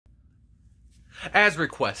as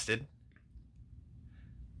requested,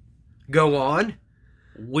 Go on.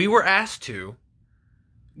 we were asked to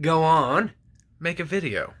Go on. make a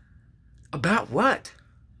video About what?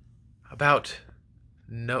 about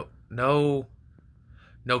no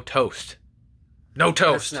toast. No That's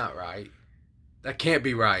toast. not right. That can't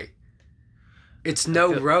be right. It's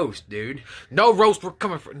no roast, dude. No roast. We're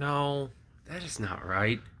coming for no. That is not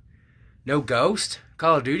right. No ghost?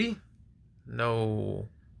 Call of Duty? No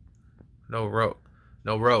roast.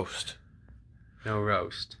 No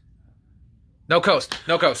roast. No coast.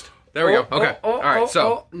 No coast. There we go. Okay. All right.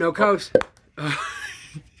 So no coast.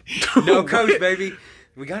 No coast, baby.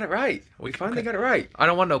 We got it right. We finally got it right. I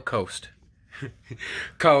don't want no coast.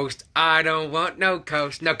 Coast. I don't want no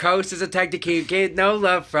coast. No coast is a tag to keep. Get no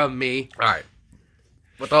love from me. All right.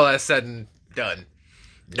 With all that said and done,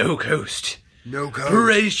 no coast. No coast.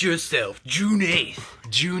 Brace yourself. June 8th.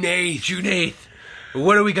 June 8th. June 8th.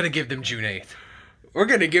 What are we gonna give them June 8th? We're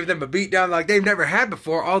going to give them a beatdown like they've never had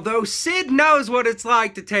before, although Sid knows what it's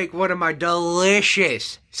like to take one of my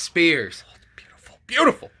delicious spears. Beautiful.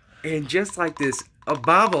 Beautiful. And just like this, a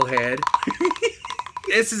bobblehead,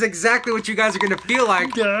 this is exactly what you guys are going to feel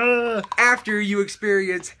like after you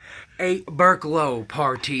experience a Burklow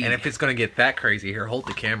party. And if it's gonna get that crazy, here, hold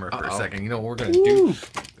the camera for a second. You know what we're gonna do?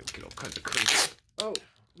 Get all kinds of crazy. Oh,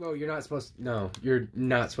 well, you're not supposed to. No, you're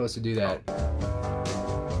not supposed to do that.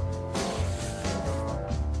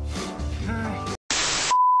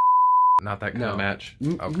 Not that kind of match.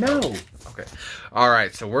 Okay. No. Okay. All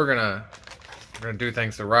right. So we're gonna do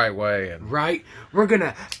things the right way and Right? We're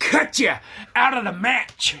gonna cut you out of the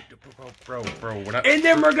match. bro. We're not, And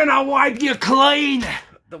then we're gonna wipe you clean.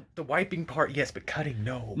 the wiping part, yes, but cutting,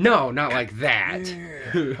 no. No, not like that.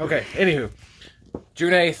 Okay. Anywho,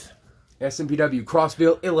 June 8th. SNPW,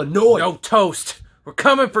 Crossville, Illinois. No toast. We're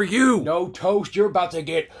coming for you. No toast. You're about to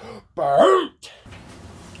get burnt.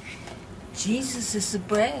 Jesus is the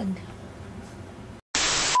bread.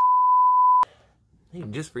 Hey,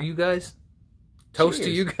 just for you guys. Toast to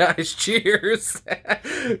Cheers. you guys. Cheers.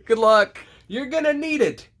 Good luck. You're gonna need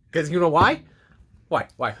it. Because you know why? Why?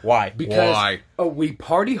 Because Why? we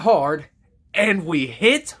party hard. And we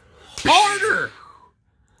hit harder.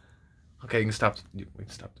 Okay, we can stop the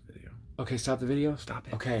video. Okay, stop the video. Stop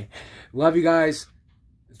it. Okay. Love you guys.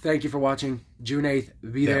 Thank you for watching. June 8th.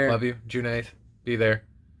 Be there. Love you. June 8th. Be there.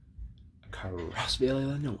 Crossville,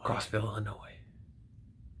 Illinois. Crossville, Illinois.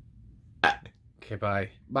 Okay, bye.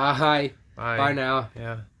 Bye. Bye. Bye now.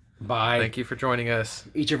 Yeah. Bye. Thank you for joining us.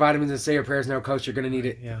 Eat your vitamins and say your prayers. No coach. You're gonna need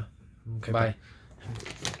it. Yeah. Okay, Bye.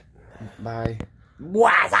 Bye.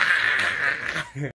 Bye.